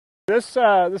This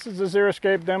is the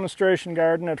Xeric demonstration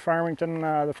garden at Farmington,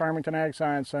 the Farmington Ag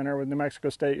Science Center with New Mexico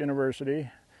State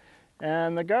University.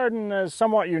 And the garden is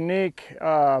somewhat unique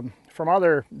from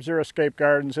other Xeric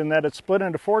gardens in that it's split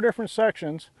into 4 different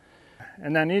sections,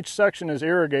 and then each section is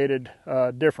irrigated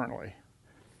differently.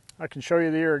 I can show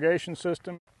you the irrigation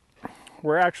system.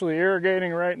 We're actually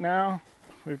irrigating right now.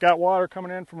 We've got water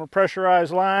coming in from a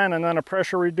pressurized line and then a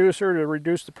pressure reducer to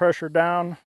reduce the pressure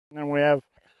down. And then we have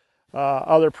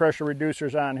other pressure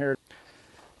reducers on here.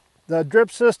 The drip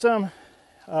system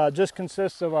just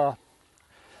consists of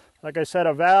like I said,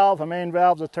 a main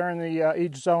valve to turn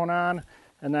each zone on,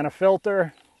 and then a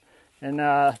filter. And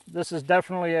this is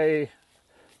definitely a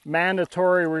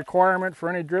mandatory requirement for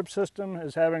any drip system,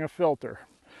 is having a filter,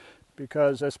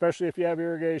 because especially if you have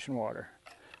irrigation water.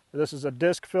 This is a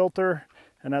disc filter,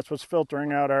 and that's what's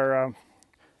filtering out our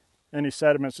any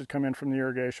sediments that come in from the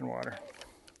irrigation water.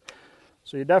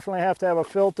 So you definitely have to have a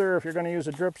filter if you're going to use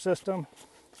a drip system,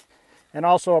 and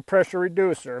also a pressure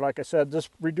reducer. Like I said, this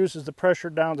reduces the pressure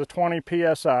down to 20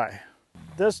 psi.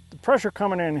 The pressure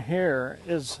coming in here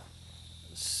is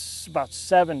about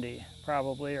 70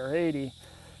 probably, or 80.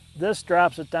 This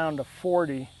drops it down to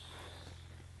 40,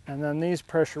 and then these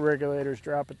pressure regulators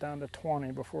drop it down to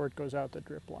 20 before it goes out the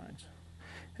drip lines.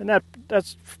 And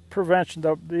that's prevention.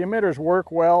 The emitters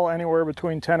work well anywhere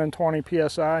between 10 and 20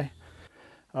 psi.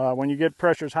 When you get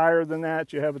pressures higher than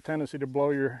that, you have a tendency to blow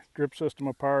your drip system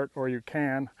apart, or you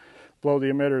can blow the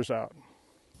emitters out.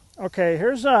 Okay,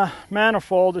 here's a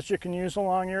manifold that you can use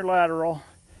along your lateral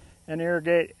and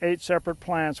irrigate 8 separate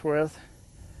plants with.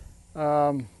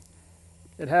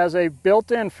 It has a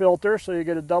built-in filter, so you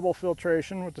get a double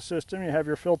filtration with the system. You have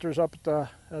your filters up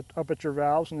at your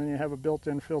valves, and then you have a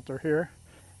built-in filter here.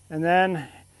 And then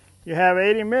you have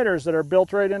 8 emitters that are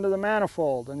built right into the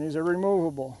manifold, and these are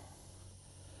removable.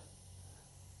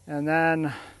 And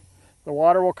then the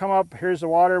water will come up. Here's the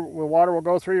water. The water will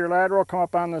go through your lateral, come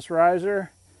up on this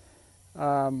riser,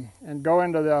 and go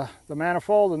into the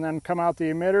manifold, and then come out the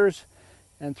emitters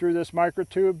and through this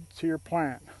microtube to your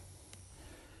plant.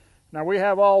 Now we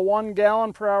have all 1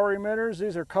 gallon per hour emitters.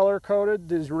 These are color coded.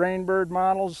 These Rainbird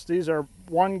models, these are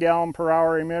 1 gallon per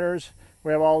hour emitters.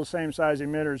 We have all the same size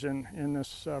emitters in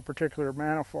this particular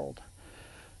manifold.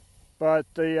 But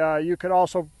you could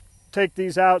also take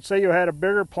these out. Say you had a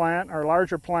bigger plant or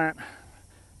larger plant,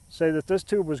 say that this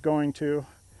tube was going to,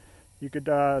 you could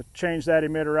change that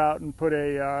emitter out and put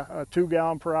a 2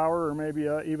 gallon per hour, or maybe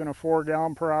even a 4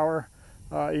 gallon per hour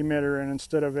emitter in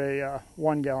instead of a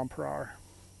 1 gallon per hour.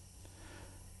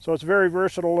 So it's a very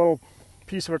versatile little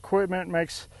piece of equipment. It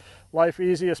makes life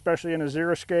easy, especially in a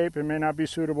xeriscape. It may not be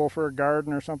suitable for a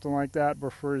garden or something like that,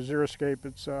 but for a xeriscape,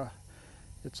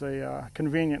 it's a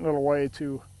convenient little way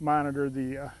to monitor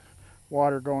the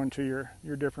water going to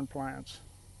your different plants.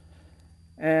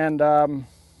 And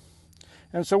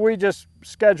so we just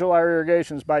schedule our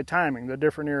irrigations by timing. The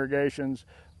different irrigations,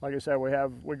 like I said,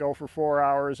 we go for 4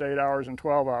 hours, 8 hours, and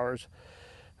 12 hours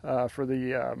for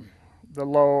the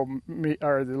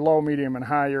low, medium, and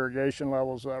high irrigation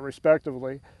levels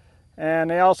respectively. And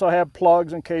they also have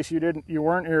plugs in case you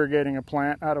weren't irrigating a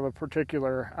plant out of a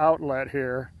particular outlet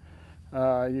here.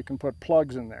 You can put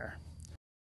plugs in there.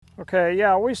 Okay,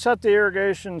 yeah, we set the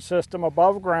irrigation system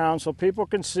above ground so people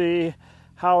can see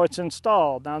how it's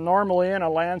installed. Now normally in a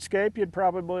landscape you'd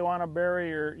probably want to bury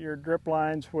your drip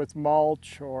lines with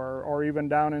mulch or even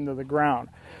down into the ground.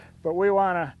 But we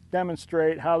want to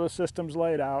demonstrate how the system's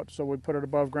laid out, so we put it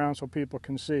above ground so people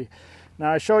can see.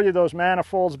 Now I showed you those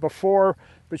manifolds before,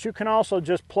 but you can also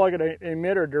just plug an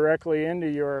emitter directly into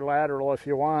your lateral if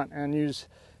you want,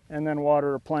 and then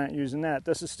water a plant using that.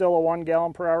 This is still a 1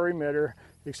 gallon per hour emitter,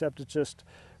 except it's just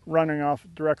running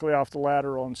directly off the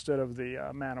lateral instead of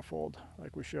the manifold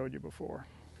like we showed you before.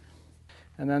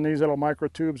 And then these little micro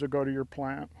tubes will go to your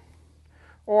plant.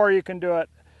 Or you can do it,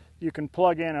 you can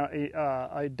plug in a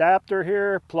adapter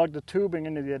here, plug the tubing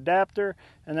into the adapter,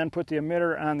 and then put the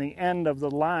emitter on the end of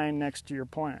the line next to your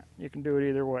plant. You can do it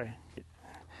either way.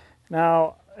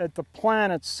 Now at the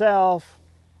plant itself,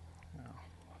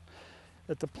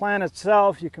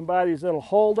 you can buy these little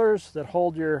holders that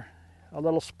hold a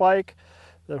little spike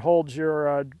that holds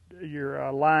your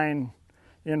line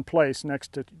in place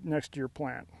next to your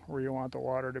plant where you want the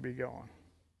water to be going.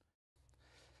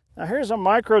 Now here's a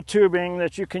micro tubing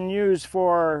that you can use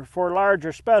for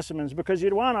larger specimens, because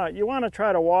you want to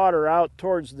try to water out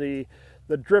towards the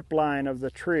drip line of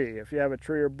the tree if you have a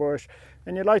tree or bush,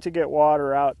 and you'd like to get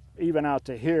water out even out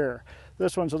to here.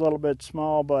 This one's a little bit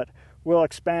small, but we'll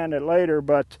expand it later.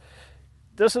 But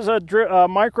this is a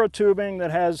micro tubing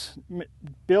that has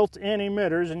built-in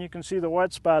emitters, and you can see the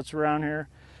wet spots around here.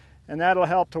 and that'll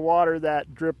help to water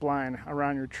that drip line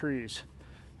around your trees.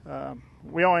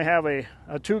 We only have a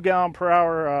 2 gallon per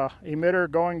hour emitter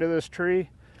going to this tree,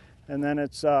 and then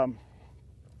it's but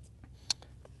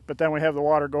then we have the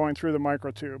water going through the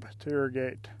microtube to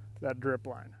irrigate that drip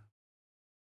line.